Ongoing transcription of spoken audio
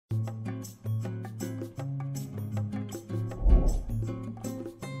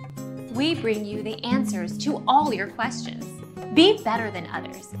we bring you the answers to all your questions. Be better than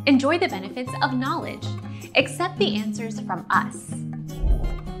others. Enjoy the benefits of knowledge. Accept the answers from us.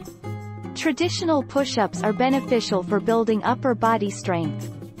 Traditional push-ups are beneficial for building upper body strength.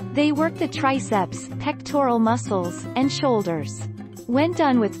 They work the triceps, pectoral muscles, and shoulders. When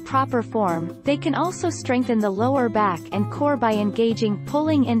done with proper form, they can also strengthen the lower back and core by engaging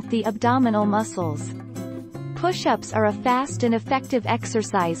pulling in the abdominal muscles. Push-ups are a fast and effective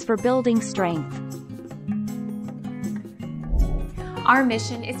exercise for building strength. Our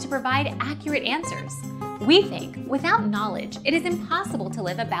mission is to provide accurate answers. We think without knowledge, it is impossible to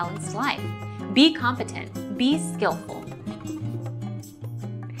live a balanced life. Be competent, be skillful.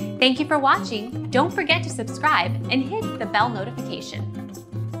 Thank you for watching. Don't forget to subscribe and hit the bell notification.